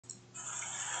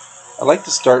I'd like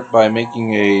to start by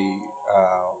making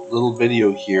a little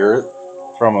video here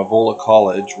from Avola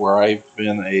College, where I've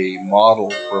been a model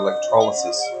for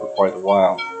electrolysis for quite a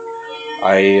while.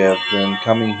 I have been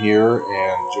coming here,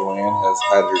 and Joanne has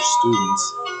had her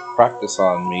students practice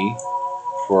on me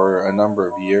for a number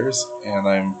of years, and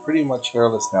I'm pretty much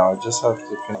hairless now. I just have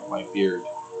to finish my beard.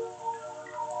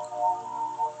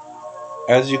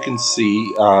 As you can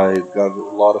see, I've got a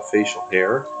lot of facial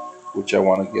hair, which I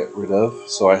want to get rid of.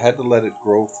 So I had to let it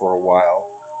grow for a while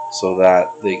so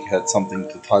that they had something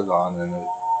to tug on and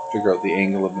figure out the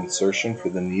angle of insertion for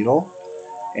the needle.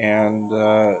 And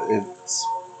it's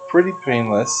pretty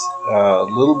painless, a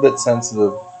little bit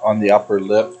sensitive on the upper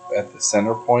lip at the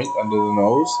center point under the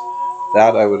nose.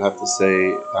 That I would have to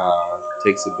say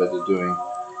takes a bit of doing,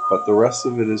 but the rest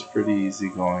of it is pretty easy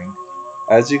going.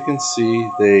 As you can see,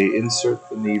 they insert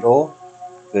the needle,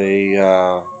 they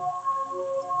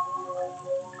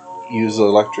use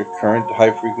electric current,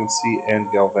 high frequency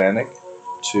and galvanic,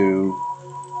 to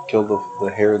kill the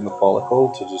hair in the follicle,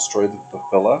 to destroy the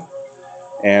papilla.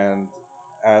 And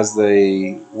as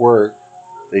they work,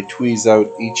 they tweeze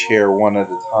out each hair one at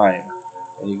a time.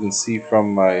 And you can see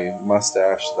from my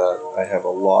mustache that I have a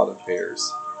lot of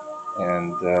hairs,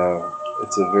 and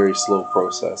it's a very slow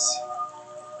process.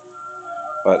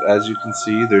 But as you can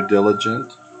see, they're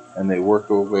diligent and they work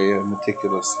away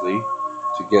meticulously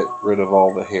to get rid of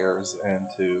all the hairs and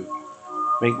to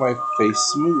make my face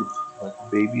smooth like a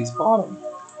baby's bottom.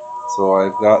 So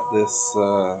I've got this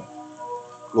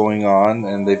going on,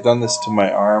 and they've done this to my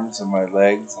arms and my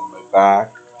legs and my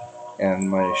back and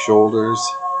my shoulders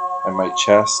and my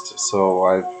chest. So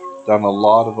I've done a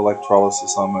lot of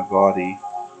electrolysis on my body,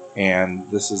 and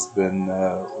this has been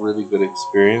a really good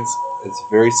experience. It's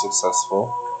very successful.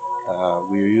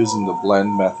 We are using the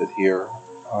blend method here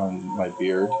on my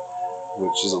beard,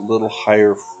 which is a little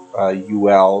higher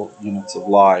UL, units of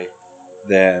Lie,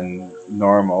 than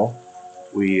normal.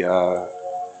 We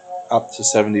up to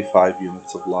 75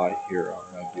 units of Lie here on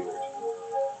my beard.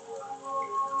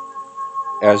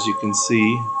 As you can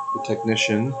see, the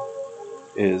technician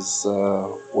is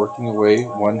working away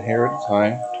one hair at a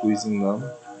time, tweezing them,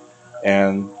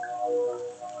 and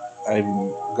I've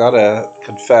gotta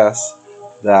confess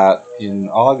that in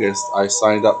August I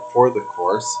signed up for the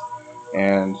course,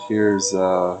 and here's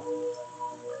a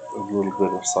little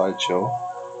bit of sideshow.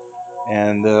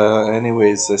 And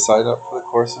anyways, I signed up for the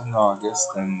course in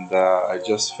August, and I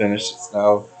just finished. It's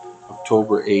now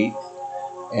October 8th,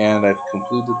 and I've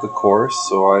completed the course,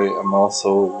 so I am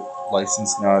also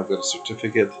licensed now. I've got a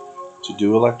certificate to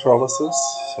do electrolysis,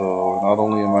 so not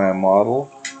only am I a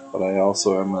model, but I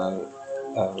also am a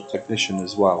technician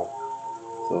as well.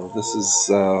 So this is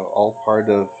all part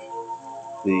of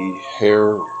the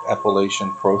hair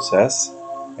epilation process,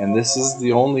 and this is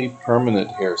the only permanent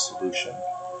hair solution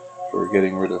for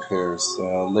getting rid of hairs.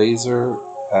 Laser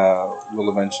will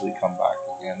eventually come back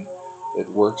again. It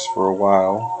works for a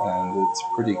while and it's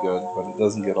pretty good, but it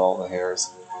doesn't get all the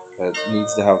hairs. It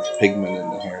needs to have pigment in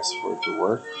the hairs for it to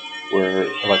work, where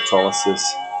electrolysis,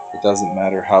 it doesn't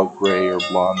matter how gray or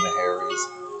blonde the hair is,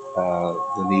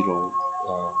 the needle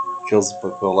kills the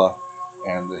papilla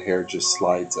and the hair just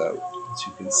slides out, as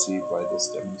you can see by this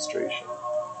demonstration.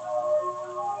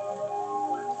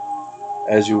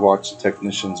 As you watch the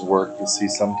technicians work, you'll see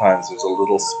sometimes there's a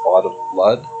little spot of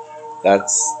blood.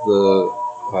 That's the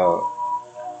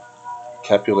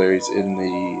capillaries in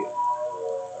the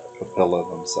papilla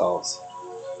themselves.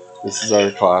 This is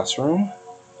our classroom,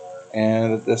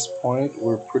 and at this point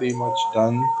we're pretty much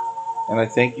done. And I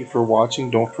thank you for watching.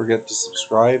 Don't forget to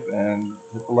subscribe and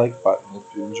hit the like button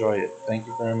if you enjoy it. Thank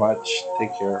you very much.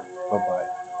 Take care.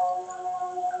 Bye-bye.